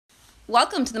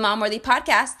Welcome to the Mom Worthy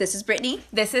Podcast. This is Brittany.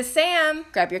 This is Sam.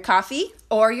 Grab your coffee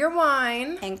Or your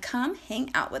wine. and come hang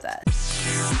out with us.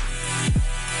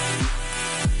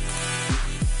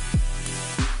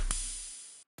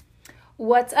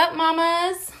 What's up,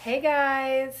 mamas? Hey,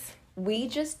 guys. We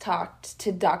just talked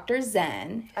to Dr.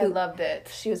 Zen. I loved it.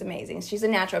 She was amazing. She's a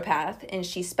naturopath, and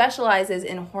she specializes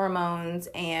in hormones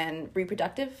and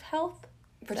reproductive health.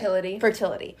 Fertility.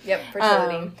 Fertility. Yep,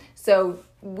 fertility. So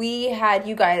we had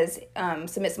you guys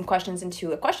submit some questions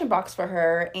into a question box for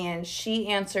her, and she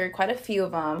answered quite a few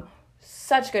of them.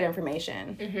 Such good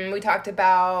information. We talked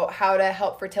about how to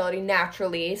help fertility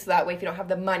naturally, so that way if you don't have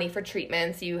the money for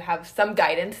treatments, you have some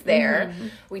guidance there.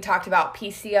 We talked about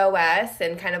PCOS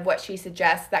and kind of what she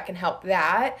suggests that can help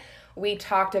that. We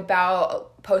talked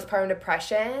about postpartum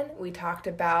depression. We talked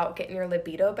about getting your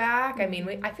libido back. I mean,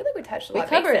 I feel like we touched a lot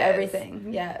of We covered bases.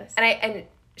 everything, yes. And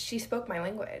she spoke my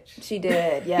language. She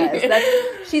did,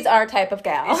 yes. She's our type of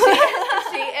gal.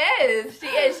 She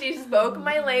is. She spoke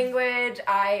my language.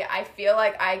 I feel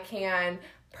like I can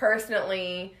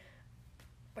personally,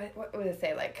 what would it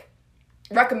say, like,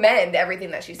 recommend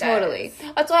everything that she says. Totally.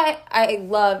 That's why I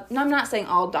love, no, I'm not saying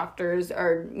all doctors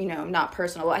are, not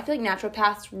personable. I feel like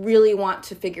naturopaths really want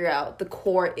to figure out the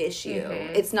core issue.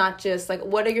 It's not just like,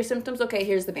 what are your symptoms? Okay,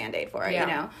 here's the Band-Aid for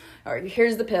it, or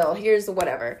here's the pill, here's the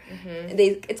whatever.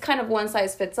 It's kind of one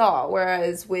size fits all.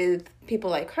 Whereas with people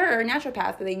like her,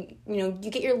 naturopath, they, you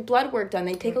get your blood work done.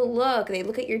 They take a look. They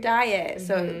look at your diet.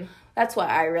 So that's why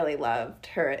I really loved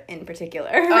her in particular.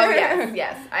 Oh,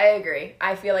 yes, I agree.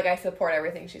 I feel like I support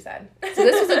everything she said. So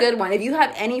this was a good one. If you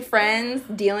have any friends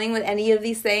dealing with any of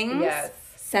these things,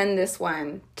 send this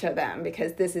one to them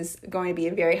because this is going to be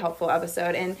a very helpful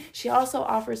episode. And she also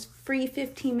offers free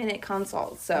 15-minute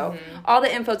consults. So all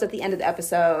the info's at the end of the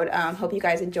episode. Hope you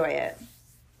guys enjoy it.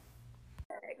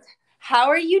 How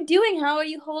are you doing? How are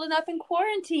you holding up in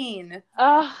quarantine?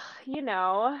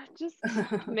 Just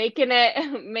making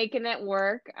it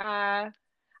work. I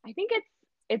think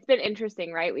it's been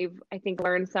interesting, right? I think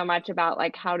learned so much about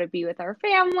like how to be with our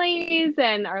families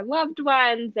and our loved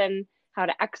ones and how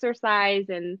to exercise.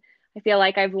 And I feel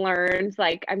like I've learned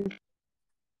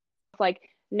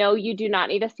no, you do not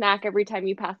need a snack every time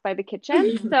you pass by the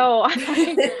kitchen. So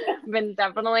I've been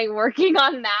definitely working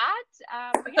on that.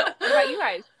 But yeah, what about you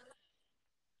guys?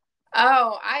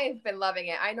 Oh, I've been loving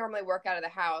it. I normally work out of the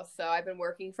house, so I've been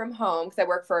working from home because I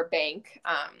work for a bank.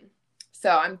 So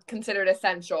I'm considered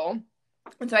essential.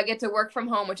 And so I get to work from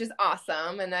home, which is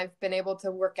awesome. And I've been able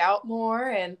to work out more.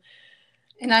 And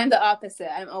I'm the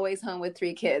opposite. I'm always home with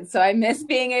 3 kids, so I miss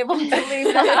being able to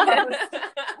leave the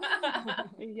house.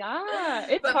 Yeah,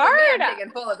 it's but hard. For me, I'm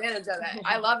taking full advantage of it.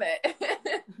 I love it.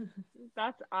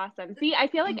 That's awesome. See, I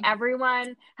feel like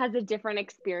everyone has a different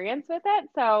experience with it.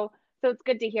 So it's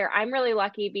good to hear. I'm really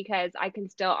lucky because I can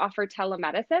still offer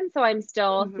telemedicine. So I'm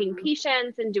still seeing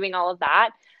patients and doing all of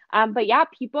that. But yeah,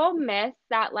 people miss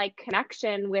that like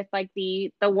connection with like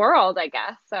the world, I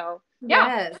guess. So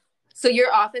yeah. Yes. So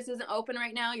your office isn't open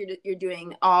right now? You're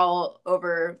doing all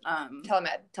over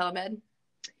telemed?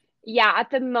 Yeah, at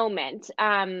the moment.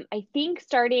 I think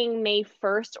starting May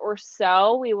 1st or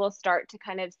so, we will start to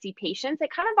kind of see patients. It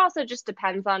kind of also just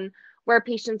depends on where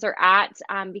patients are at,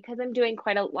 because I'm doing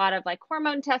quite a lot of like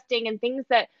hormone testing and things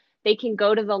that they can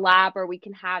go to the lab or we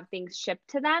can have things shipped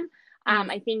to them.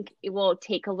 I think it will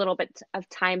take a little bit of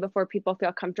time before people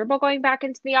feel comfortable going back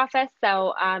into the office.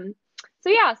 So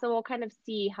we'll kind of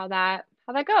see how that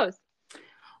goes.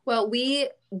 Well, we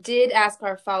did ask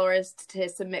our followers to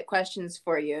submit questions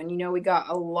for you, and we got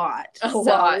a lot. We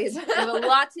have a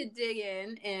lot to dig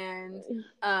in, and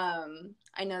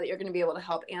I know that you're going to be able to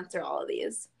help answer all of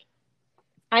these.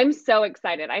 I'm so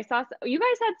excited. I saw you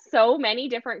guys had so many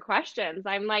different questions.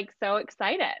 I'm like so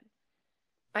excited.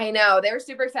 I know. They were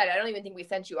super excited. I don't even think we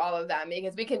sent you all of them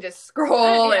because we can just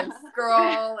scroll and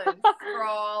scroll and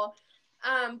scroll.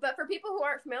 But for people who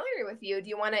aren't familiar with you, do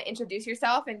you want to introduce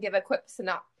yourself and give a quick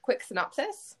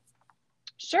synopsis?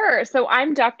 Sure. So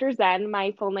I'm Dr. Zen.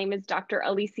 My full name is Dr.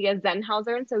 Alicia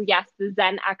Zenhauser. And so yes, the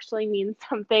Zen actually means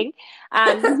something.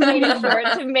 Just made it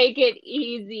short to make it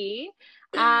easy.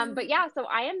 But yeah, so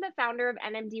I am the founder of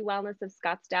NMD Wellness of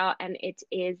Scottsdale, and it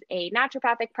is a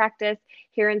naturopathic practice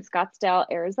here in Scottsdale,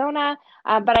 Arizona.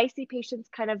 But I see patients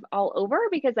kind of all over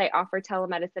because I offer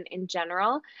telemedicine in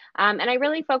general. And I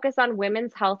really focus on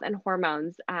women's health and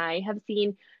hormones. I have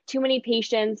seen too many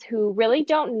patients who really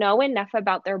don't know enough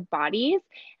about their bodies.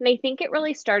 And I think it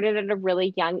really started at a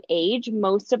really young age.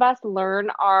 Most of us learn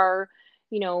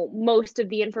most of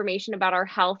the information about our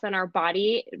health and our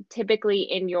body, typically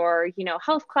in your,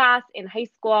 health class in high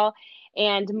school.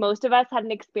 And most of us had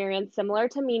an experience similar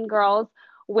to Mean Girls,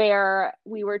 where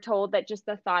we were told that just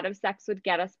the thought of sex would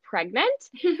get us pregnant.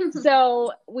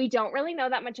 So we don't really know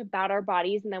that much about our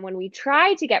bodies. And then when we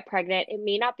try to get pregnant, it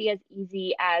may not be as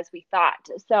easy as we thought.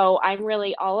 So I'm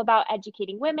really all about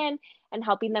educating women and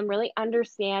helping them really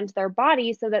understand their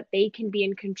bodies so that they can be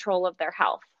in control of their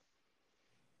health.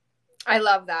 I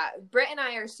love that. Britt and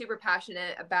I are super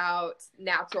passionate about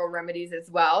natural remedies as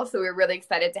well. So we're really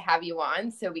excited to have you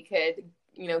on so we could,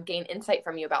 gain insight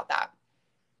from you about that.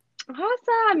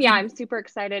 Awesome. Yeah, I'm super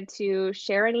excited to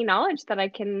share any knowledge that I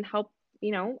can help,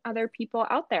 other people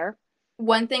out there.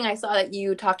 One thing I saw that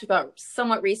you talked about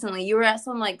somewhat recently, you were at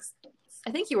some I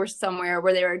think you were somewhere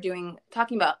where they were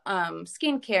talking about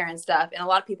skincare and stuff. And a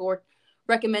lot of people were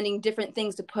recommending different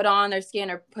things to put on their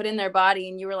skin or put in their body.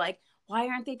 And you were like, why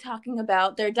aren't they talking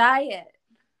about their diet?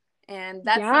 And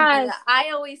that's something that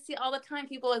I always see all the time.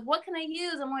 People like, what can I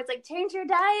use? I'm always like, change your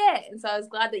diet. And so I was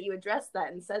glad that you addressed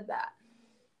that and said that.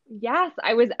 Yes,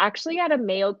 I was actually at a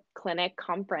Mayo Clinic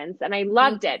conference and I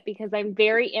loved it because I'm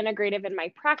very integrative in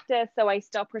my practice. So I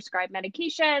still prescribe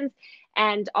medications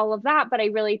and all of that, but I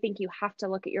really think you have to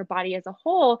look at your body as a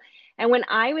whole. And when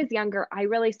I was younger, I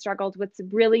really struggled with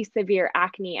really severe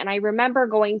acne. And I remember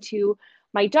going to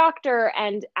my doctor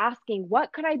and asking,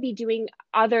 what could I be doing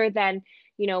other than,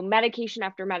 medication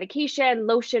after medication,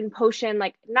 lotion, potion,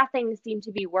 like nothing seemed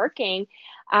to be working.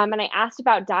 And I asked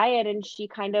about diet and she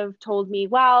kind of told me,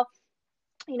 well,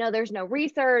 there's no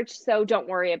research, so don't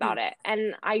worry about it.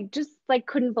 And I just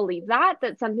couldn't believe that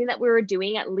something that we were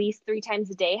doing at least 3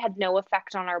 times a day had no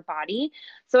effect on our body.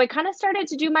 So I kind of started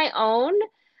to do my own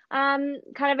kind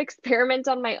of experiment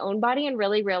on my own body and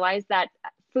really realized that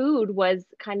food was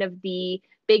kind of the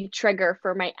big trigger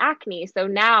for my acne. So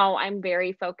now I'm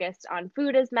very focused on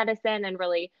food as medicine and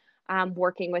really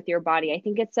working with your body. I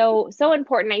think it's so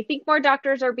important. I think more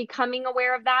doctors are becoming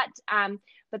aware of that,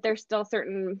 but there's still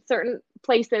certain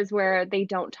places where they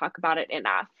don't talk about it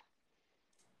enough.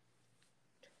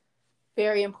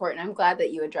 Very important. I'm glad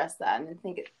that you addressed that, and I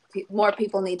think more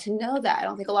people need to know that. I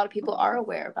don't think a lot of people are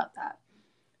aware about that.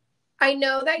 I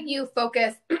know that you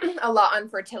focus a lot on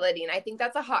fertility, and I think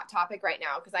that's a hot topic right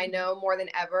now because I know more than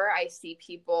ever I see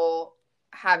people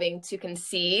having to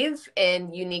conceive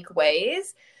in unique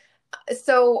ways.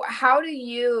 So how do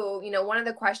you, one of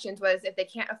the questions was if they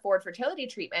can't afford fertility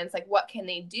treatments, what can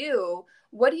they do?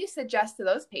 What do you suggest to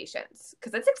those patients?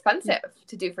 Because it's expensive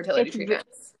to do fertility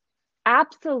treatments.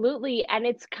 Absolutely. And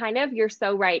it's kind of, you're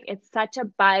so right. It's such a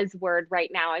buzzword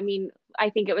right now. I mean, I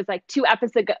think it was 2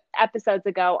 episodes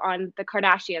ago on the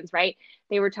Kardashians, right?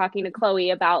 They were talking to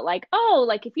Khloe about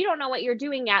if you don't know what you're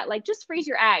doing yet, just freeze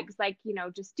your eggs,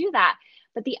 just do that.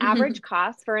 But the average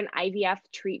cost for an IVF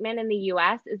treatment in the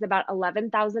US is about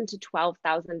 $11,000 to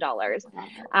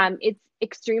 $12,000. It's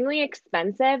extremely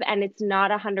expensive and it's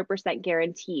not 100%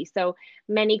 guarantee. So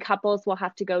many couples will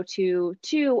have to go to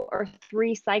 2 or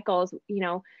 3 cycles,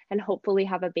 and hopefully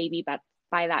have a baby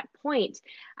by that point.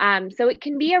 So it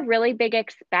can be a really big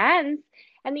expense.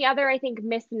 And the other, I think,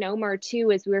 misnomer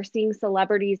too, is we're seeing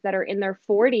celebrities that are in their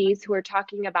 40s who are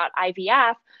talking about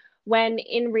IVF, when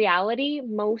in reality,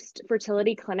 most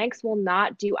fertility clinics will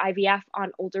not do IVF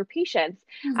on older patients.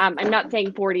 I'm not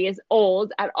saying 40 is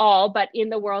old at all, but in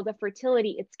the world of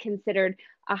fertility, it's considered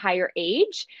a higher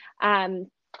age.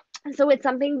 So it's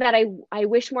something that I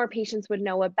wish more patients would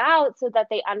know about so that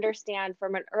they understand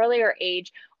from an earlier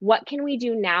age, what can we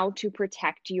do now to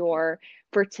protect your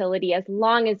fertility as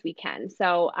long as we can?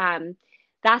 So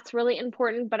that's really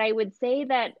important. But I would say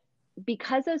that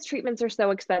because those treatments are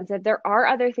so expensive, there are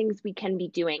other things we can be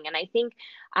doing. And I think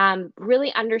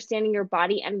really understanding your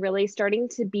body and really starting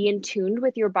to be in tune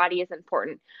with your body is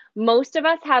important. Most of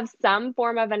us have some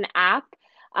form of an app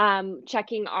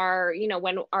checking our,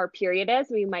 when our period is.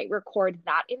 We might record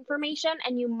that information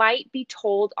and you might be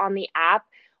told on the app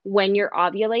when you're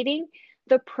ovulating.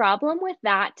 The problem with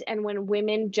that, and when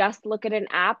women just look at an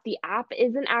app, the app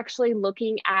isn't actually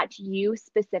looking at you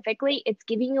specifically. It's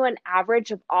giving you an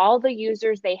average of all the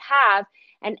users they have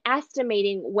and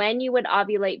estimating when you would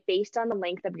ovulate based on the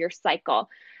length of your cycle.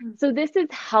 So this is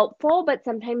helpful, but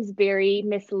sometimes very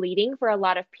misleading for a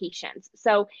lot of patients.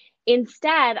 So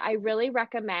instead, I really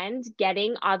recommend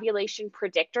getting ovulation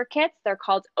predictor kits. They're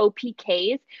called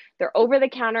OPKs. They're over the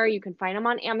counter. You can find them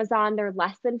on Amazon. They're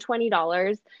less than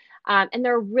 $20. And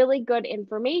they're really good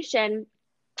information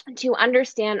to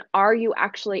understand, are you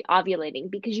actually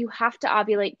ovulating? Because you have to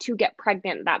ovulate to get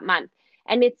pregnant that month.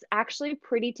 And it's actually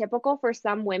pretty typical for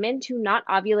some women to not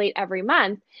ovulate every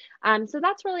month. So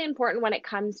that's really important when it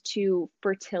comes to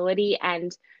fertility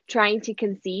and trying to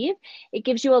conceive. It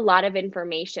gives you a lot of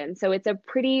information. So it's a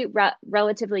pretty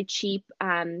relatively cheap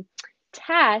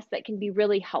test that can be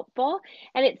really helpful.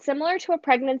 And it's similar to a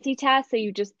pregnancy test. So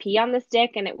you just pee on the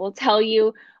stick and it will tell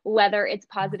you whether it's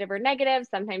positive or negative.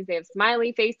 Sometimes they have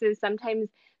smiley faces. Sometimes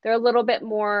they're a little bit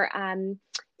more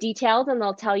detailed, and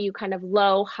they'll tell you kind of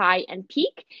low, high, and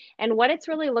peak. And what it's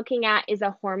really looking at is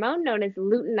a hormone known as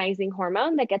luteinizing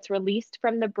hormone that gets released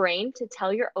from the brain to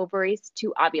tell your ovaries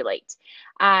to ovulate.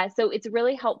 So it's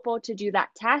really helpful to do that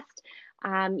test.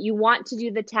 You want to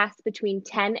do the test between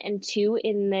 10 and 2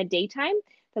 in the daytime.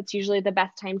 That's usually the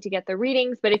best time to get the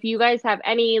readings. But if you guys have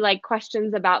any like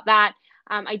questions about that,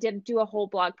 I did do a whole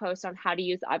blog post on how to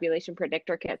use ovulation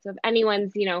predictor kits. So if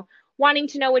anyone's, wanting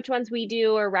to know which ones we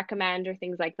do or recommend or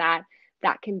things like that,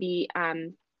 that can be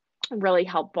really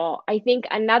helpful. I think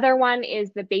another one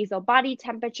is the basal body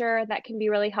temperature. That can be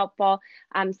really helpful.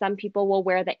 Some people will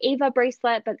wear the Ava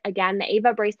bracelet, but again, the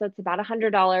Ava bracelet's about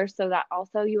 $100. So that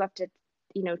also you have to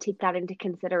take that into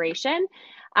consideration.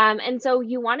 And so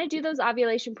you want to do those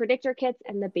ovulation predictor kits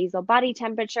and the basal body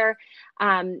temperature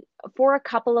for a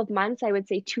couple of months, I would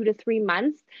say 2 to 3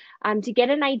 months, to get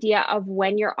an idea of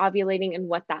when you're ovulating and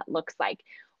what that looks like.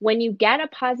 When you get a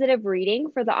positive reading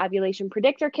for the ovulation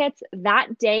predictor kits,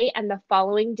 that day and the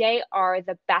following day are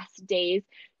the best days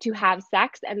to have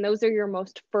sex, and those are your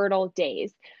most fertile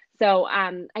days. So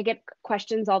I get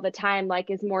questions all the time, like,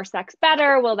 is more sex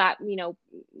better? Will that,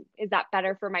 is that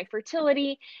better for my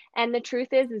fertility? And the truth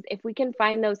is if we can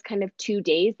find those kind of 2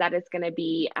 days, that is going to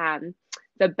be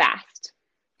the best.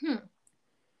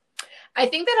 I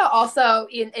think that'll also,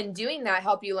 in doing that,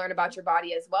 help you learn about your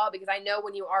body as well, because I know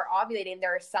when you are ovulating,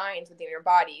 there are signs within your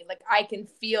body. Like, I can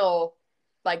feel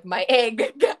like my egg.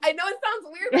 I know it sounds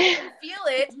weird, but I can feel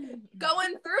it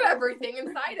going through everything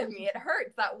inside of me. It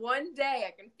hurts. That one day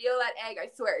I can feel that egg. I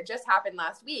swear it just happened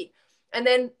last week. And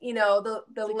then, the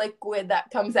liquid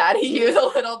that comes out of you is a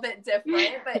little bit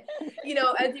different. But,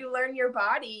 as you learn your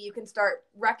body, you can start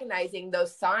recognizing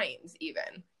those signs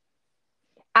even.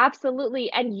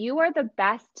 Absolutely. And you are the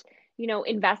best,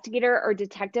 investigator or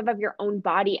detective of your own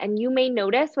body. And you may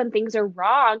notice when things are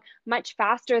wrong much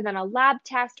faster than a lab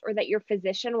test or that your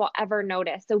physician will ever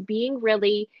notice. So being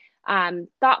really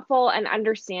thoughtful and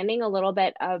understanding a little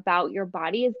bit about your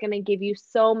body is going to give you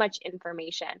so much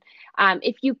information.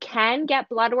 If you can get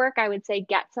blood work, I would say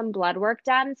get some blood work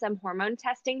done, some hormone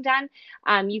testing done.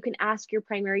 You can ask your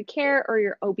primary care or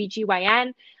your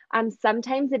OBGYN.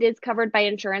 Sometimes it is covered by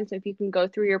insurance. So if you can go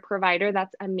through your provider,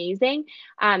 that's amazing.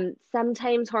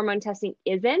 Sometimes hormone testing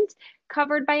isn't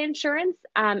covered by insurance.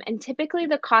 And typically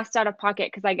the cost out of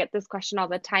pocket, because I get this question all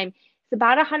the time, it's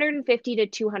about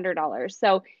 $150 to $200.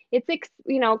 So it's,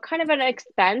 kind of an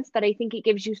expense, but I think it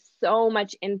gives you so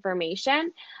much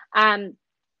information. And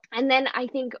then I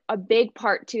think a big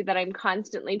part too that I'm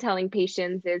constantly telling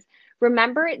patients is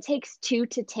remember it takes 2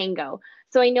 to tango.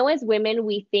 So I know as women,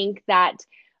 we think that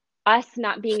us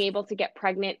not being able to get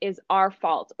pregnant is our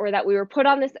fault, or that we were put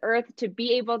on this earth to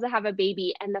be able to have a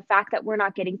baby. And the fact that we're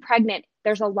not getting pregnant,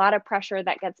 there's a lot of pressure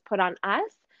that gets put on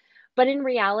us. But in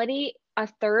reality, a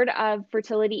third of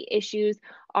fertility issues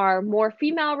are more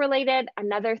female related,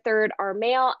 another third are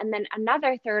male, and then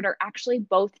another third are actually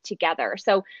both together.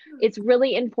 So it's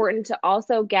really important to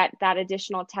also get that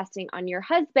additional testing on your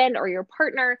husband or your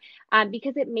partner,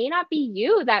 because it may not be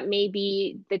you that may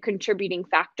be the contributing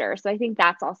factor. So I think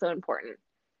that's also important.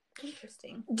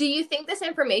 Interesting. Do you think this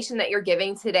information that you're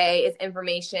giving today is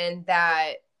information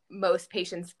that most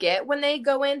patients get when they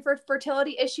go in for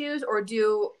fertility issues, or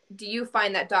do you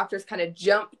find that doctors kind of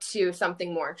jump to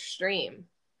something more extreme?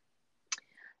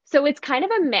 So it's kind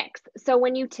of a mix. So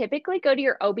when you typically go to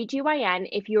your OBGYN,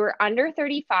 if you're under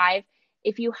 35,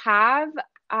 if you have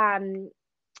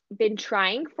been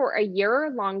trying for a year or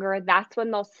longer, that's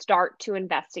when they'll start to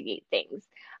investigate things.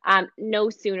 No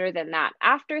sooner than that.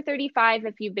 After 35,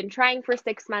 if you've been trying for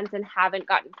 6 months and haven't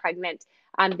gotten pregnant,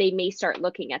 they may start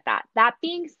looking at that. That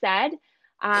being said,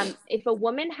 if a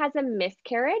woman has a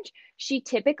miscarriage, she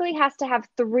typically has to have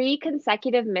 3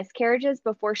 consecutive miscarriages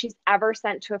before she's ever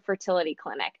sent to a fertility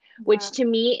clinic, which to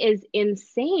me is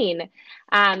insane.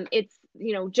 It's,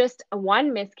 just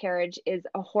one miscarriage is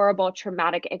a horrible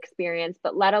traumatic experience,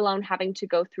 but let alone having to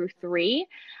go through 3.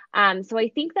 So I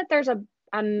think that there's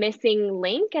a missing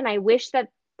link, and I wish that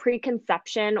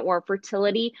preconception or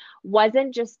fertility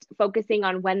wasn't just focusing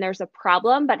on when there's a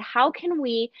problem, but how can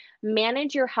we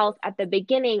manage your health at the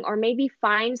beginning, or maybe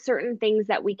find certain things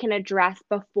that we can address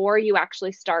before you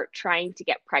actually start trying to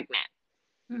get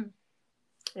pregnant.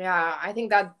 Yeah, I think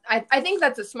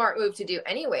that's a smart move to do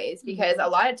anyways, because a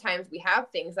lot of times we have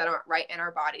things that aren't right in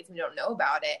our bodies and we don't know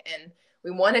about it, and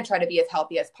we want to try to be as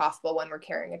healthy as possible when we're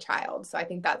carrying a child. So I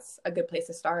think that's a good place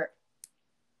to start.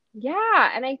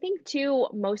 Yeah, and I think too,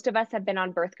 most of us have been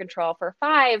on birth control for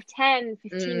 5, 10,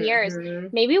 15 years. Hmm.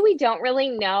 Maybe we don't really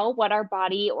know what our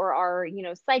body or our,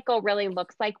 cycle really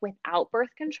looks like without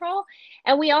birth control.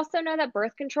 And we also know that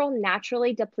birth control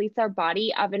naturally depletes our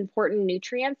body of important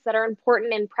nutrients that are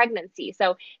important in pregnancy.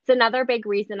 So it's another big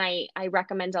reason I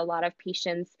recommend a lot of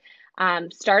patients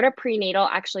start a prenatal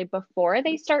actually before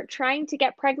they start trying to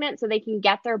get pregnant so they can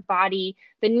get their body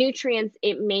the nutrients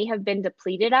it may have been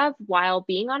depleted of while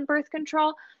being on birth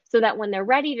control so that when they're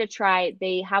ready to try,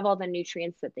 they have all the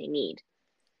nutrients that they need.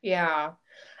 Yeah.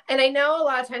 And I know a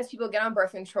lot of times people get on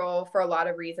birth control for a lot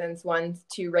of reasons. One,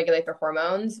 to regulate their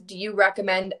hormones. Do you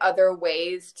recommend other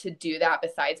ways to do that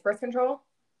besides birth control?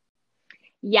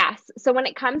 Yes. So when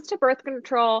it comes to birth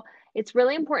control, it's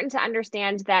really important to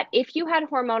understand that if you had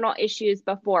hormonal issues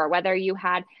before, whether you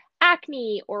had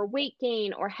acne or weight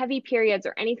gain or heavy periods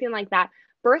or anything like that,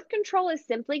 birth control is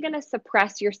simply going to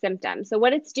suppress your symptoms. So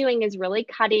what it's doing is really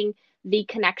cutting the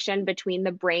connection between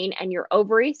the brain and your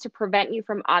ovaries to prevent you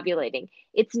from ovulating.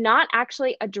 It's not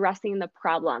actually addressing the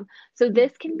problem. So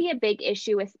this can be a big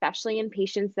issue, especially in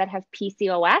patients that have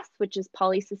PCOS, which is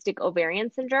polycystic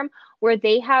ovarian syndrome, where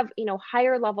they have,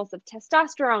 higher levels of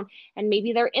testosterone and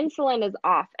maybe their insulin is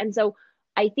off. And so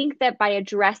I think that by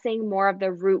addressing more of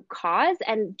the root cause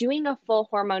and doing a full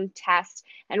hormone test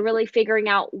and really figuring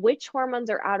out which hormones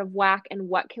are out of whack and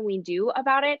what can we do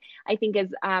about it, I think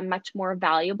is much more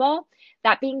valuable.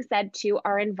 That being said, too,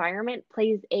 our environment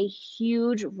plays a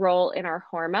huge role in our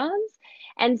hormones.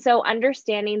 And so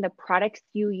understanding the products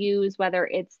you use, whether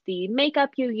it's the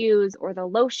makeup you use or the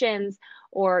lotions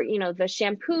or the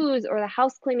shampoos or the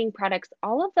house cleaning products,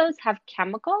 all of those have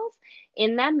chemicals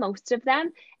in them, most of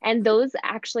them, and those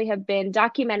actually have been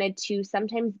documented to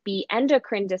sometimes be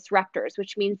endocrine disruptors,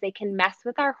 which means they can mess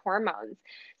with our hormones.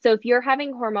 So if you're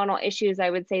having hormonal issues, I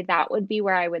would say that would be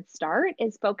where I would start,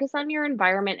 is focus on your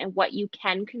environment and what you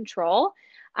can control.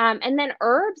 And then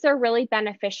herbs are really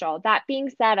beneficial. That being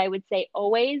said, I would say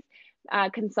always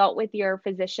consult with your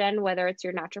physician, whether it's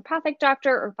your naturopathic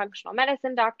doctor or functional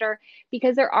medicine doctor,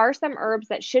 because there are some herbs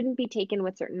that shouldn't be taken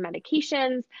with certain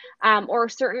medications, or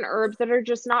certain herbs that are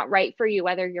just not right for you,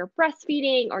 whether you're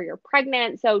breastfeeding or you're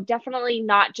pregnant. So definitely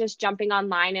not just jumping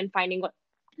online and finding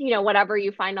whatever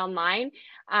you find online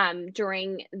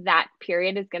during that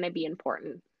period is going to be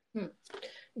important. Hmm.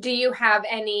 Do you have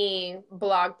any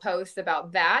blog posts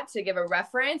about that to give a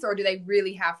reference, or do they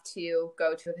really have to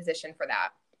go to a physician for that?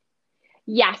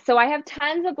 Yes, so I have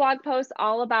tons of blog posts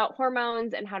all about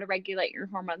hormones and how to regulate your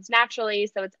hormones naturally.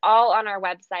 So it's all on our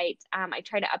website. I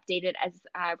try to update it as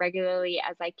regularly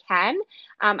as I can.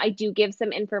 I do give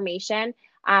some information.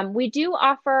 We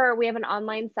have an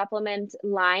online supplement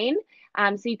line.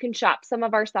 So you can shop some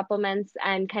of our supplements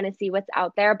and kind of see what's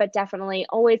out there, but definitely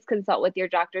always consult with your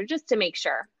doctor just to make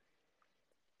sure.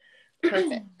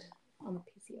 Perfect. On the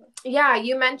PCOS. Yeah,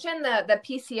 you mentioned the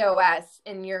PCOS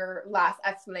in your last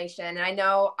explanation. And I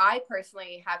know I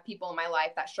personally have people in my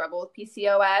life that struggle with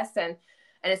PCOS, and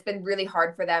it's been really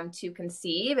hard for them to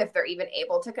conceive if they're even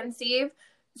able to conceive.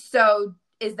 So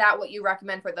is that what you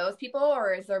recommend for those people,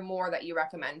 or is there more that you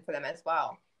recommend for them as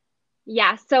well?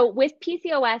 Yeah, so with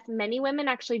PCOS, many women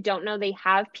actually don't know they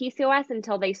have PCOS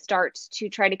until they start to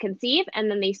try to conceive and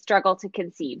then they struggle to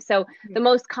conceive. So the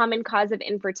most common cause of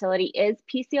infertility is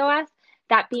PCOS.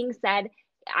 That being said,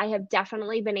 I have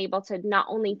definitely been able to not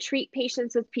only treat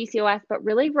patients with PCOS, but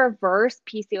really reverse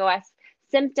PCOS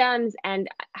symptoms and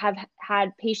have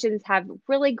had patients have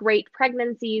really great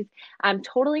pregnancies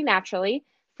totally naturally.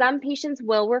 Some patients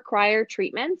will require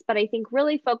treatments, but I think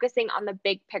really focusing on the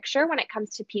big picture when it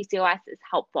comes to PCOS is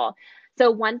helpful. So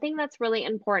one thing that's really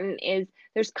important is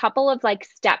there's a couple of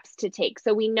steps to take.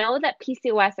 So we know that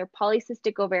PCOS or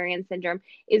polycystic ovarian syndrome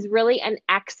is really an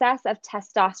excess of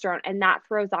testosterone, and that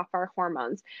throws off our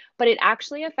hormones. But it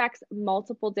actually affects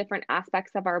multiple different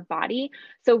aspects of our body.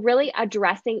 So really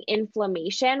addressing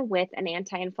inflammation with an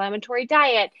anti-inflammatory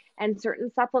diet and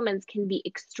certain supplements can be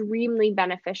extremely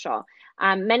beneficial.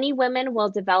 Many women will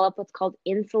develop what's called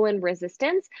insulin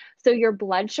resistance. So your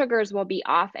blood sugars will be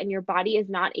off and your body is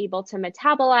not able to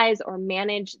metabolize or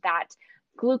manage that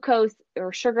glucose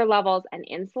or sugar levels and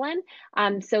insulin.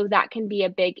 So that can be a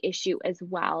big issue as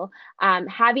well.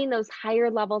 Having those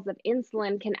higher levels of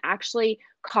insulin can actually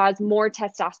cause more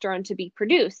testosterone to be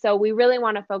produced. So we really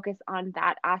want to focus on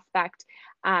that aspect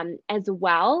as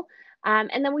well.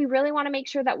 And then we really want to make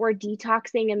sure that we're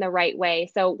detoxing in the right way.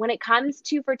 So when it comes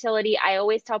to fertility, I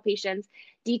always tell patients,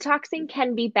 Detoxing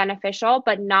can be beneficial,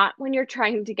 but not when you're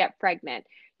trying to get pregnant.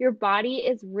 Your body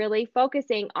is really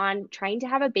focusing on trying to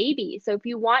have a baby. So if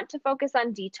you want to focus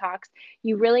on detox,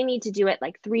 you really need to do it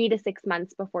like 3 to 6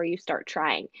 months before you start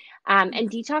trying. And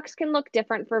detox can look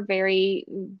different for very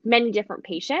many different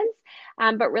patients,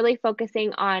 but really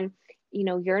focusing on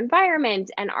your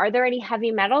environment and are there any heavy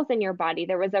metals in your body?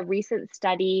 There was a recent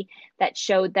study that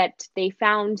showed that they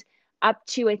found up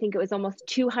to, I think it was almost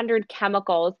 200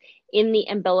 chemicals in the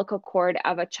umbilical cord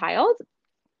of a child.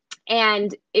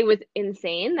 And it was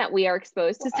insane that we are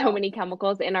exposed to so many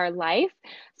chemicals in our life.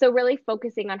 So really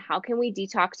focusing on how can we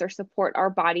detox or support our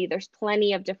body. There's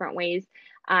plenty of different ways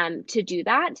to do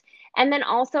that. And then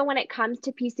also when it comes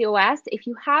to PCOS, if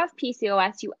you have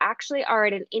PCOS, you actually are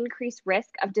at an increased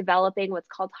risk of developing what's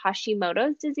called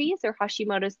Hashimoto's disease or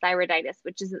Hashimoto's thyroiditis,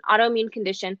 which is an autoimmune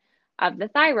condition of the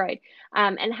thyroid.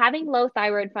 And having low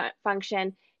thyroid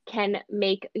function can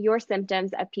make your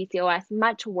symptoms of PCOS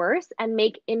much worse and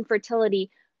make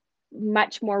infertility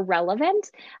much more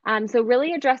relevant. So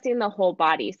really addressing the whole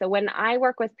body. So when I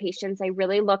work with patients, I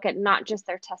really look at not just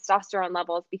their testosterone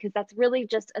levels, because that's really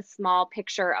just a small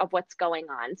picture of what's going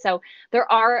on. So there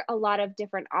are a lot of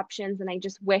different options, and I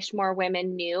just wish more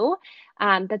women knew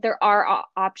that there are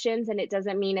options, and it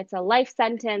doesn't mean it's a life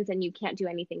sentence and you can't do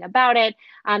anything about it.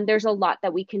 There's a lot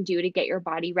that we can do to get your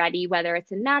body ready, whether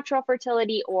it's a natural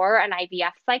fertility or an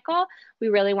IVF cycle. We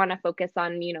really want to focus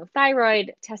on,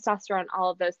 thyroid, testosterone,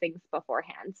 all of those things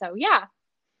beforehand. So yeah.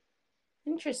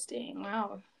 Interesting.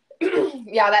 Wow.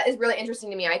 Yeah, that is really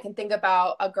interesting to me. I can think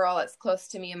about a girl that's close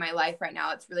to me in my life right now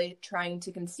that's really trying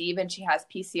to conceive, and she has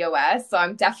PCOS. So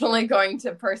I'm definitely going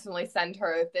to personally send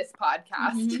her this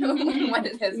podcast when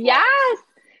it is.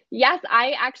 Yes.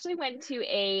 I actually went to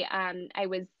I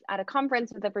was at a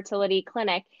conference with a fertility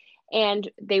clinic, and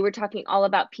they were talking all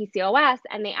about PCOS,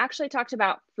 and they actually talked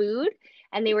about food.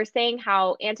 And they were saying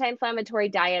how anti-inflammatory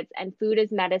diets and food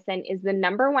as medicine is the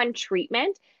number one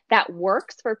treatment that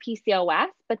works for PCOS.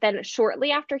 But then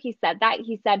shortly after he said that,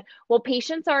 he said, well,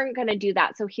 patients aren't going to do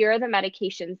that. So here are the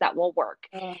medications that will work.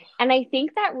 And I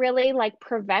think that really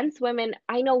prevents women.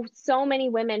 I know so many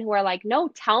women who are like, no,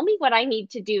 tell me what I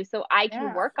need to do so I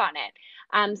can work on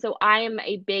it. So I am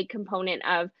a big component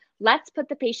of let's put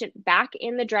the patient back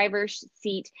in the driver's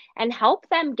seat and help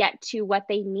them get to what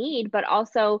they need, but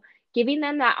also giving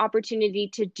them that opportunity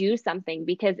to do something,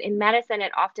 because in medicine,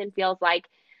 it often feels like,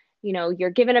 you're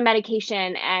given a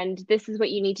medication and this is what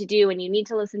you need to do and you need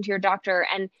to listen to your doctor,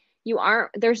 and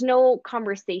there's no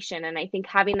conversation. And I think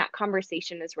having that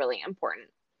conversation is really important.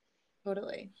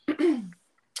 Totally.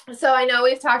 So I know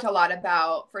we've talked a lot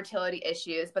about fertility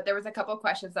issues, but there was a couple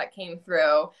questions that came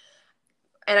through,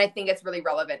 and I think it's really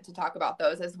relevant to talk about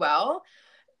those as well.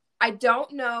 I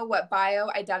don't know what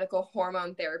bioidentical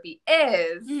hormone therapy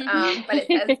is, but it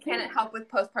says, can it help with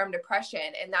postpartum depression?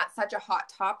 And that's such a hot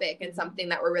topic and something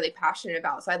that we're really passionate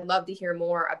about. So I'd love to hear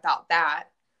more about that.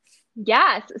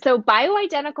 Yes. So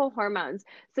bioidentical hormones.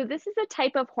 So this is a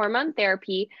type of hormone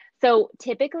therapy. So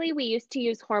typically we used to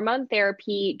use hormone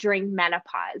therapy during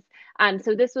menopause.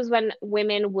 So this was when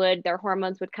their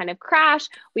hormones would kind of crash.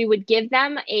 We would give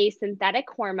them a synthetic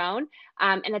hormone.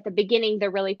 And at the beginning, the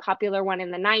really popular one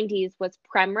in the 90s was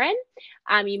Premarin.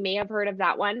 You may have heard of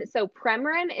that one. So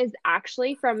Premarin is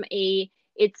actually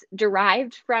it's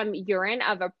derived from urine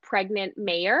of a pregnant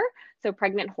mare, so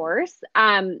pregnant horse.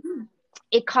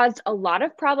 It caused a lot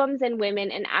of problems in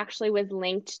women and actually was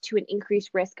linked to an increased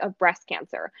risk of breast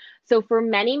cancer. So for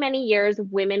many, many years,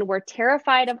 women were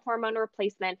terrified of hormone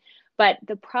replacement. But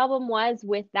the problem was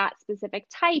with that specific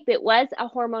type, it was a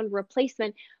hormone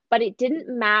replacement, but it didn't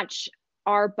match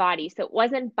our body. So it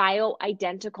wasn't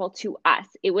bioidentical to us.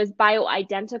 It was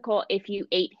bioidentical if you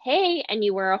ate hay and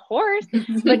you were a horse,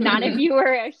 but not if you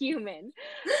were a human.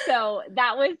 So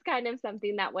that was kind of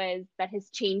something that has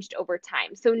changed over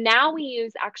time. So now we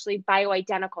use actually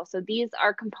bioidentical. So these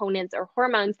are components or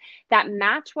hormones that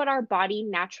match what our body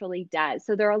naturally does.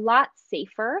 So they're a lot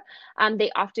safer. They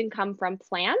often come from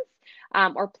plants.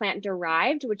 Or plant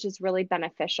derived, which is really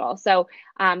beneficial. So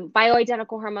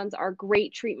bioidentical hormones are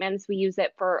great treatments. We use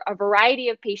it for a variety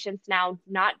of patients now,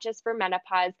 not just for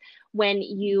menopause. When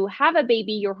you have a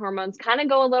baby, your hormones kind of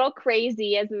go a little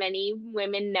crazy, as many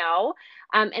women know.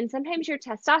 And sometimes your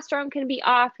testosterone can be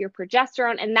off, your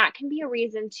progesterone, and that can be a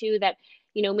reason too that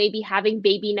maybe having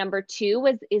baby number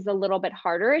 2 is a little bit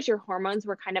harder as your hormones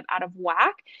were kind of out of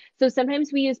whack. So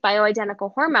sometimes we use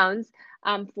bioidentical hormones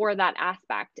for that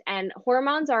aspect. And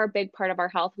hormones are a big part of our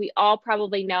health. We all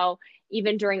probably know,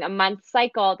 even during a month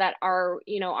cycle, that our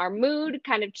mood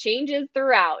kind of changes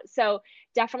throughout. So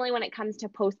definitely when it comes to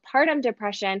postpartum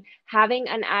depression, having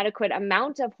an adequate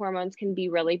amount of hormones can be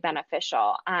really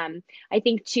beneficial. I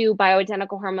think too,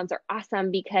 bioidentical hormones are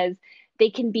awesome because they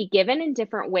can be given in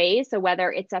different ways. So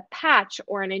whether it's a patch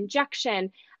or an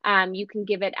injection, you can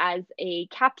give it as a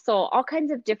capsule, all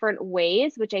kinds of different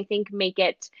ways, which I think make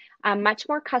it much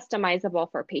more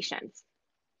customizable for patients.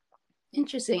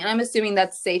 Interesting. And I'm assuming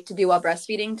that's safe to do while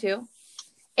breastfeeding too?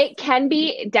 It can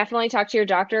be. Definitely talk to your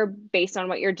doctor based on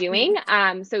what you're doing.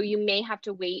 So you may have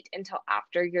to wait until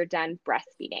after you're done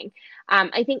breastfeeding.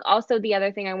 I think also the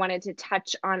other thing I wanted to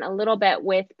touch on a little bit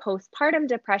with postpartum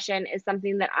depression is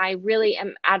something that I really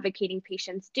am advocating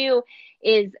patients do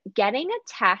is getting a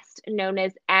test known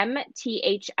as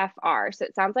MTHFR. So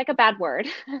it sounds like a bad word.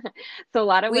 So a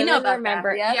lot of women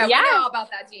remember. Yeah, we know all about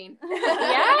that, Jean.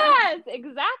 Yes,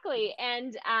 exactly.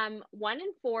 And 1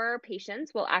 in 4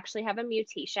 patients will actually have a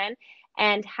mutation.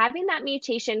 And having that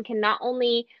mutation can not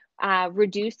only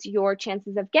reduce your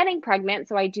chances of getting pregnant.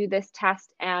 So I do this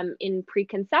test in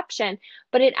preconception,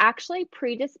 but it actually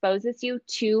predisposes you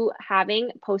to having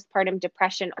postpartum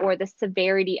depression or the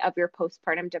severity of your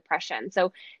postpartum depression.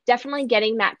 So definitely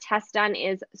getting that test done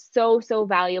is so, so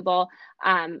valuable.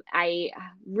 I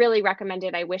really recommend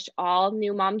it. I wish all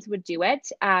new moms would do it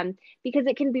because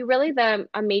it can be really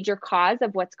a major cause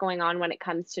of what's going on when it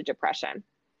comes to depression.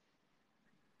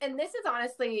 And this is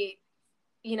honestly,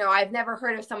 I've never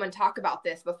heard of someone talk about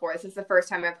this before. This is the first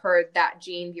time I've heard that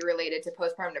gene be related to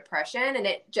postpartum depression. And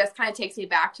it just kind of takes me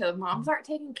back to moms aren't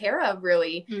taken care of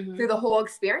really through the whole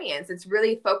experience. It's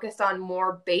really focused on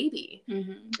more baby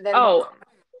than mom.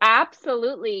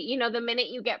 Absolutely. The minute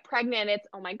you get pregnant, it's,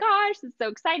 oh my gosh, it's so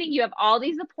exciting. You have all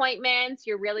these appointments.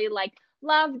 You're really like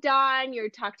loved on. You're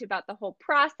talked about the whole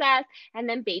process. And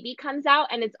then baby comes out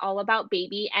and it's all about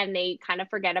baby and they kind of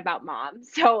forget about mom.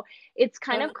 So it's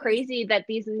kind of crazy that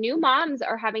these new moms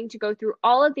are having to go through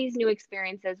all of these new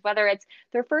experiences, whether it's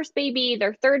their first baby,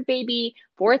 their third baby,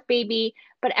 fourth baby,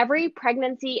 but every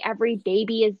pregnancy, every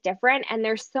baby is different. And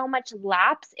there's so much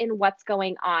lapse in what's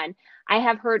going on. I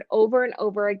have heard over and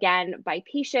over again by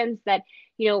patients that,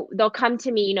 they'll come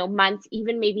to me, months,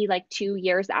 even maybe like 2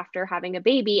 years after having a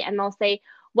baby, and they'll say,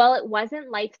 well, it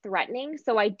wasn't life-threatening,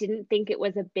 so I didn't think it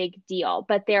was a big deal,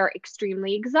 but they're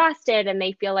extremely exhausted and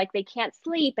they feel like they can't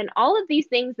sleep and all of these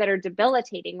things that are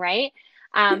debilitating, right?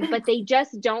 But they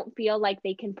just don't feel like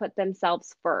they can put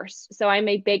themselves first. So I'm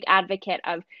a big advocate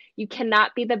of you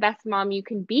cannot be the best mom you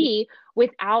can be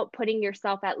without putting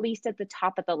yourself at least at the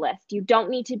top of the list. You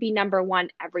don't need to be number one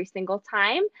every single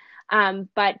time,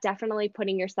 but definitely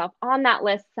putting yourself on that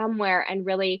list somewhere and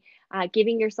really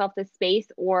giving yourself the space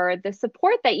or the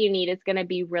support that you need is going to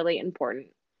be really important.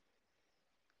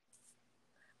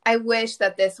 I wish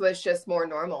that this was just more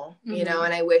normal, and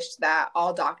I wish that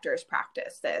all doctors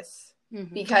practice this.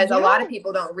 Because a lot of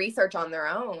people don't research on their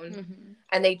own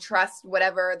and they trust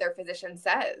whatever their physician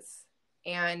says.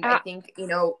 And I think,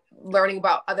 learning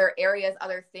about other areas,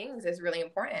 other things is really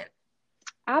important.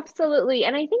 Absolutely.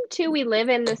 And I think too, we live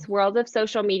in this world of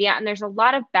social media and there's a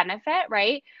lot of benefit,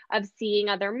 right, of seeing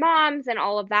other moms and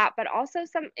all of that. But also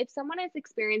if someone is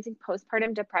experiencing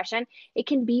postpartum depression, it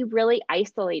can be really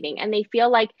isolating and they feel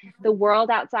like the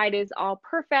world outside is all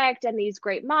perfect and these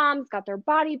great moms got their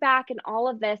body back and all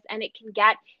of this, and it can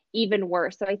get even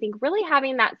worse. So I think really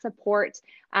having that support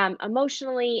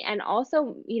emotionally and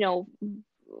also,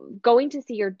 going to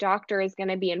see your doctor is going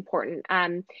to be important.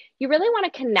 You really want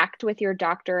to connect with your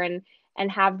doctor and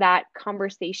have that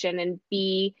conversation and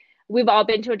we've all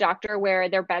been to a doctor where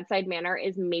their bedside manner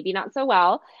is maybe not so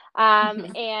well.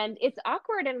 And it's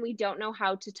awkward and we don't know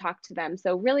how to talk to them.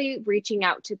 So really reaching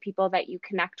out to people that you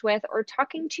connect with or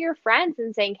talking to your friends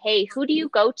and saying, hey, who do you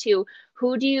go to?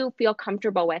 Who do you feel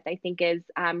comfortable with? I think is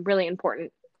really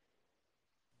important.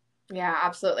 Yeah,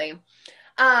 absolutely.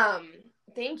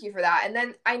 Thank you for that. And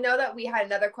then I know that we had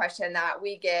another question that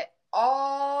we get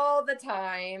all the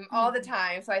time.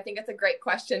 So I think it's a great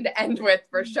question to end with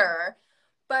for sure.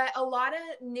 But a lot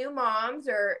of new moms,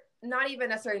 or not even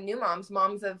necessarily new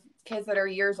moms of kids that are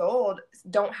years old,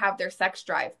 don't have their sex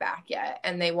drive back yet.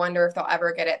 And they wonder if they'll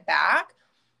ever get it back.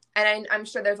 And I'm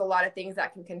sure there's a lot of things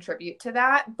that can contribute to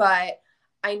that. But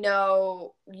I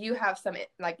know you have some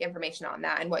information on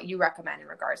that and what you recommend in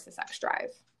regards to sex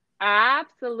drive.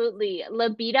 Absolutely.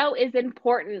 Libido is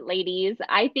important, ladies.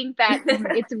 I think that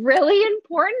it's really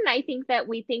important. I think that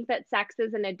we think that sex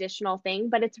is an additional thing,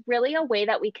 but it's really a way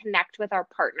that we connect with our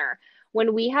partner.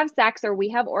 when we have sex or we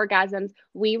have orgasms,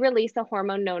 we release a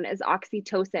hormone known as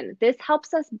oxytocin. This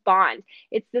helps us bond.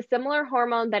 It's the similar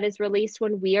hormone that is released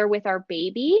when we are with our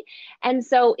baby. And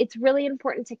so it's really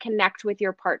important to connect with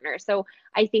your partner. So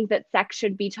I think that sex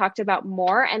should be talked about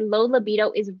more, and low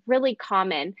libido is really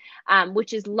common,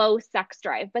 which is low sex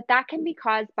drive, but that can be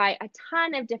caused by a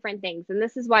ton of different things. And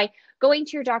this is why going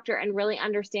to your doctor and really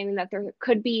understanding that there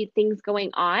could be things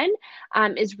going on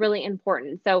is really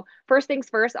important. So first things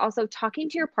first, also talking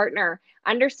to your partner,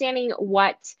 understanding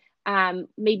what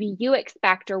maybe you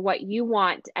expect or what you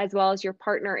want, as well as your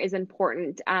partner, is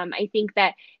important. I think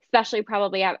that especially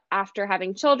probably after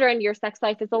having children, your sex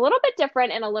life is a little bit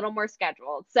different and a little more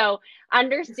scheduled. So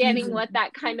understanding what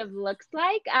that kind of looks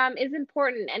like is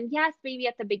important. And yes, maybe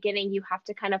at the beginning, you have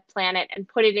to kind of plan it and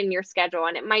put it in your schedule.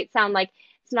 And it might sound like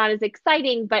it's not as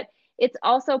exciting, but it's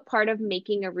also part of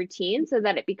making a routine so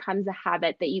that it becomes a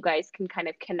habit that you guys can kind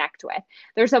of connect with.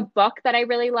 There's a book that I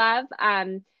really love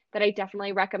that I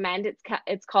definitely recommend.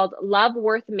 It's called Love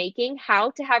Worth Making: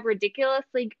 How to Have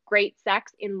Ridiculously Great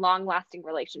Sex in Long-Lasting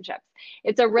Relationships.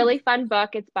 It's a really fun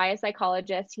book. It's by a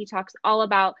psychologist. He talks all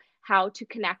about how to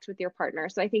connect with your partner.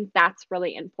 So I think that's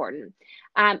really important.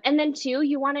 And then two,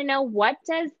 you want to know, what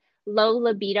does low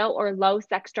libido or low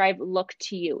sex drive look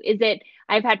to you? Is it,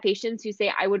 I've had patients who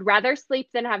say, I would rather sleep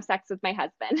than have sex with my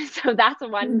husband. So that's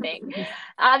one thing.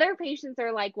 Other patients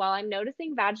are like, well, I'm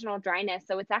noticing vaginal dryness,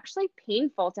 so it's actually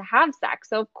painful to have sex.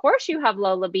 So of course you have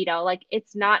low libido, like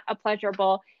it's not a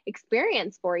pleasurable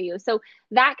experience for you. So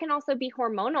that can also be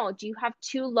hormonal. Do you have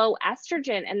too low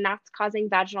estrogen and that's causing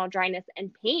vaginal dryness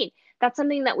and pain? That's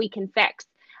something that we can fix.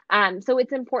 So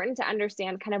it's important to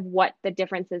understand kind of what the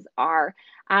differences are.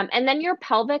 And then your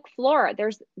pelvic floor,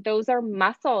 those are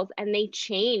muscles and they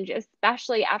change,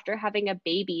 especially after having a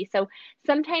baby. So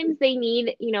sometimes they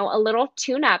need, a little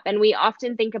tune up, and we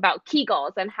often think about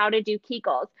Kegels and how to do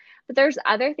Kegels, but there's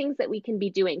other things that we can be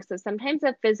doing. So sometimes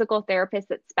a physical therapist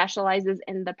that specializes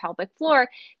in the pelvic floor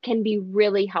can be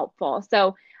really helpful.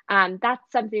 So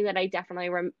that's something that I definitely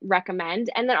recommend.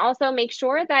 And then also make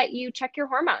sure that you check your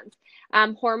hormones.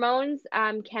 Hormones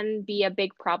can be a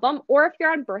big problem, or if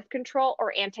you're on birth control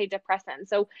or antidepressants.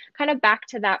 So kind of back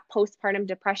to that postpartum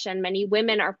depression, many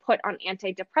women are put on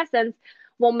antidepressants.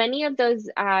 Well, many of those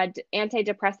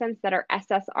antidepressants that are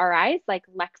SSRIs, like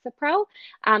Lexapro,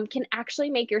 can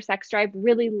actually make your sex drive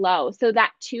really low. So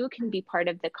that too can be part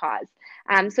of the cause.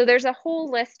 So there's a whole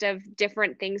list of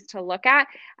different things to look at,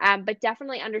 but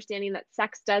definitely understanding that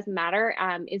sex does matter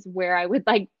is where I would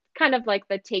like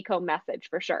the take-home message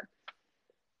for sure.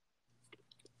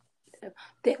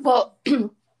 Well,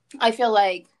 I feel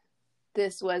like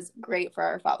this was great for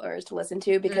our followers to listen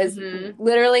to, because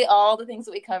literally all the things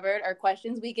that we covered are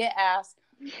questions we get asked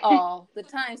all the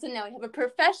time. So now we have a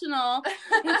professional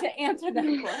to answer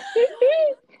them for.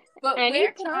 But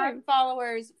where can our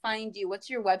followers find you? What's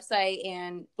your website?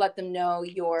 And let them know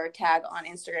your tag on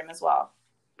Instagram as well.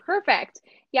 Perfect.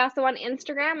 Yeah, so on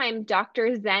Instagram, I'm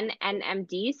Dr. Zen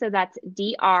NMD. So that's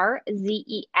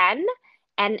DRZEN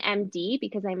NMD,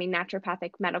 because I'm a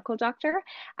naturopathic medical doctor.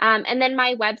 And then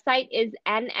my website is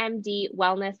NMD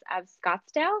Wellness of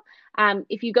Scottsdale.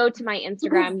 If you go to my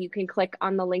Instagram, you can click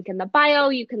on the link in the bio.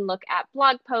 You can look at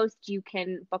blog posts. You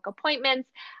can book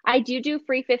appointments. I do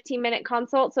free 15-minute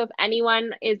consults. So if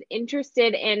anyone is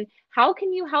interested in how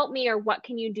can you help me or what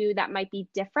can you do that might be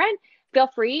different, feel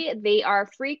free. They are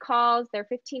free calls. They're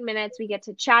 15 minutes. We get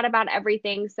to chat about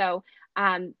everything. So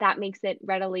that makes it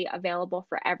readily available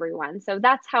for everyone. So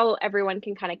that's how everyone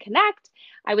can kind of connect.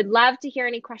 I would love to hear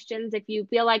any questions. If you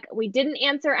feel like we didn't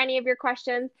answer any of your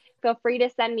questions, feel free to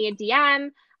send me a DM.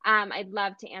 I'd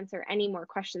love to answer any more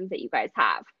questions that you guys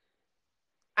have.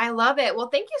 I love it. Well,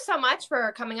 thank you so much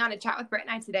for coming on to chat with Britt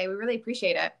and I today. We really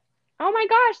appreciate it. Oh my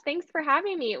gosh, thanks for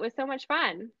having me. It was so much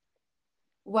fun.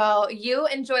 Well, you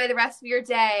enjoy the rest of your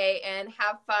day and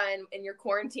have fun in your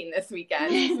quarantine this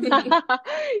weekend.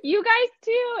 You guys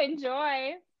too.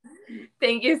 Enjoy.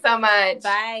 Thank you so much.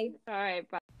 Bye. All right.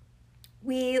 Bye.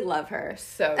 We love her.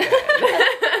 So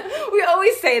good. We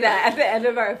always say that at the end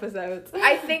of our episodes.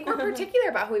 I think we're particular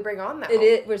about who we bring on, though.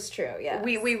 It was true, yeah.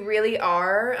 We really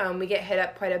are. We get hit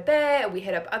up quite a bit. We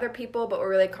hit up other people, but we're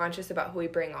really conscious about who we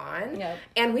bring on. Yep.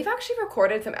 And we've actually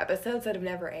recorded some episodes that have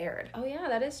never aired. Oh, yeah,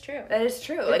 that is true. That is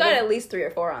true. We've got at least 3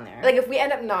 or 4 on there. Like, if we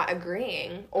end up not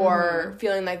agreeing or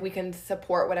feeling like we can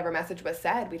support whatever message was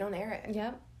said, we don't air it.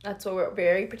 Yep. That's what we're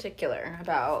very particular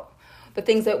about. The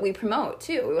things that we promote,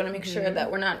 too. We want to make sure that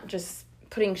we're not just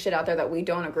putting shit out there that we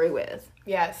don't agree with.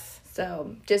 Yes.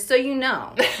 So, just so you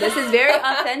know, this is very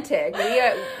authentic.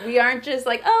 We aren't just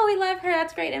like, oh, we love her,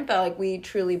 that's great info. Like, we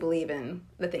truly believe in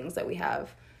the things that we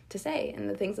have to say, and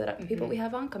the things that people we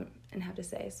have on come and have to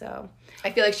say. So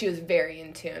I feel like she was very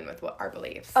in tune with what our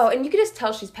beliefs. Oh, and you could just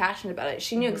tell she's passionate about it.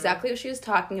 She knew exactly what she was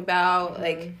talking about.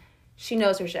 Like, she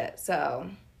knows her shit. So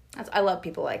I love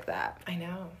people like that. I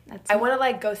know. I want to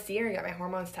like go see her and get my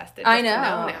hormones tested. I know.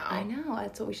 I know.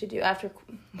 That's what we should do after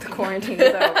the quarantine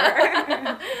is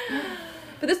over.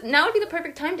 But now would be the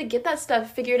perfect time to get that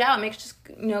stuff figured out. Just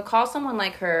call someone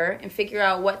like her and figure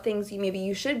out what things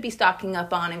you should be stocking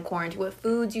up on in quarantine, what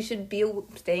foods you should be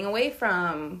staying away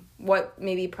from, what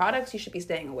maybe products you should be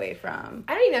staying away from.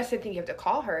 I don't even necessarily think you have to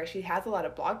call her. She has a lot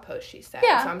of blog posts, she said.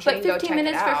 Yeah, so I'm sure but you can 15 go check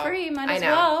minutes it out. for free, might as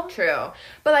well. well. True.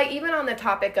 But like even on the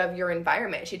topic of your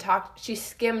environment, she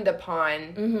skimmed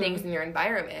upon things in your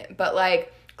environment. But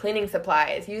like cleaning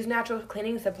supplies, use natural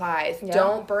cleaning supplies. Yeah.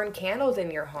 Don't burn candles in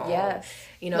your home. Yes.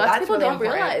 Lots of people really don't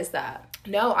important. realize that.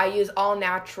 No, I use all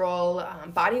natural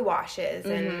body washes,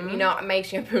 and my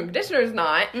shampoo and conditioner's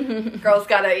not. Girl's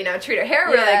gotta treat her hair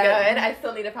really good. I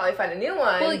still need to probably find a new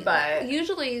one, but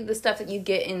usually the stuff that you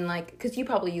get in because you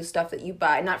probably use stuff that you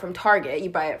buy not from Target,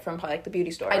 you buy it from probably like the beauty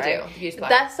store. I right? do. The beauty supply.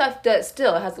 That stuff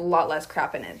still has a lot less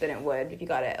crap in it than it would if you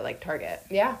got it at like Target.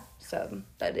 Yeah. So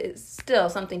that is still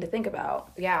something to think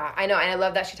about. Yeah, I know, and I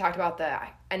love that she talked about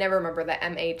I never remember the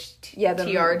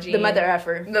MHTR gene. The mother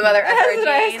effer. The mother effer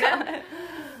gene.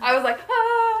 I was like,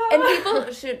 ah. And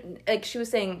people should, like she was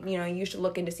saying, you should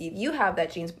look into see if you have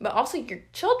that gene, but also your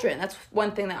children. That's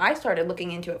one thing that I started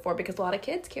looking into it for, because a lot of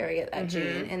kids carry that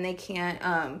gene, and they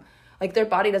can't, their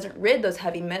body doesn't rid those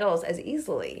heavy metals as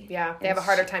easily. Yeah, they have a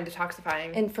harder time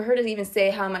detoxifying. And for her to even say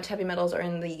how much heavy metals are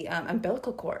in the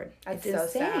umbilical cord, that's so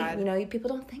sad. People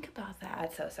don't think about that.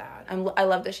 That's so sad. I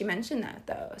love that she mentioned that,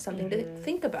 though. Something to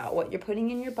think about. What you're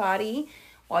putting in your body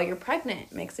while you're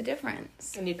pregnant makes a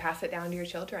difference. And you pass it down to your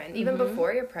children. Even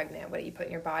before you're pregnant, what you put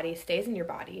in your body stays in your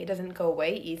body. It doesn't go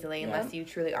away easily unless you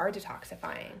truly are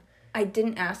detoxifying. I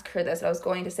didn't ask her this. I was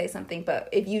going to say something, but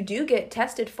if you do get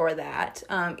tested for that,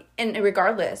 and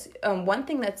regardless, one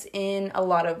thing that's in a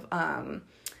lot of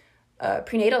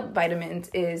prenatal vitamins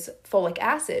is folic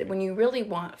acid. When you really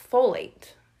want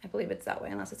folate, I believe it's that way,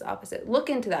 unless it's opposite. Look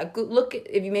into that. Look at,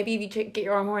 if you get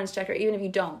your hormones checked, or even if you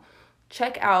don't,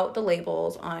 check out the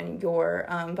labels on your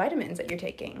vitamins that you're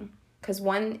taking. Because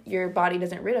one, your body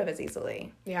doesn't rid of as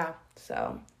easily. Yeah.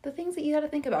 So the things that you got to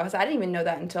think about. Because I didn't even know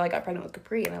that until I got pregnant with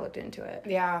Capri and I looked into it.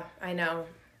 Yeah, I know.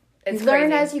 You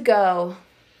learn as you go.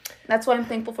 That's why I'm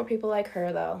thankful for people like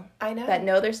her, though. I know. That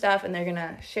know their stuff and they're going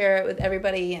to share it with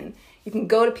everybody. And you can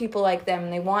go to people like them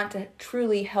and they want to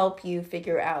truly help you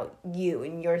figure out you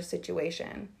and your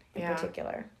situation in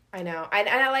particular. I know. And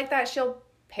I like that she'll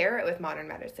pair it with modern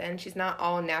medicine. She's not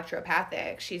all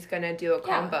naturopathic. She's going to do a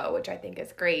combo, which I think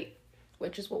is great.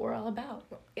 Which is what we're all about.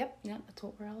 Yep. Yeah, that's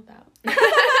what we're all about.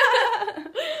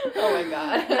 Oh my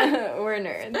God. We're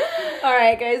nerds. All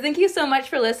right, guys. Thank you so much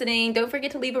for listening. Don't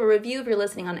forget to leave a review if you're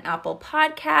listening on Apple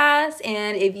Podcasts.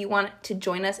 And if you want to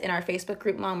join us in our Facebook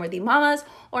group, Mom Worthy Mamas,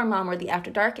 or Mom Worthy After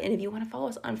Dark. And if you want to follow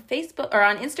us on Facebook or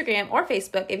on Instagram or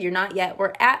Facebook, if you're not yet,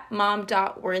 we're at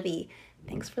mom.worthy.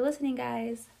 Thanks for listening,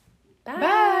 guys. Bye.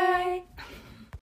 Bye.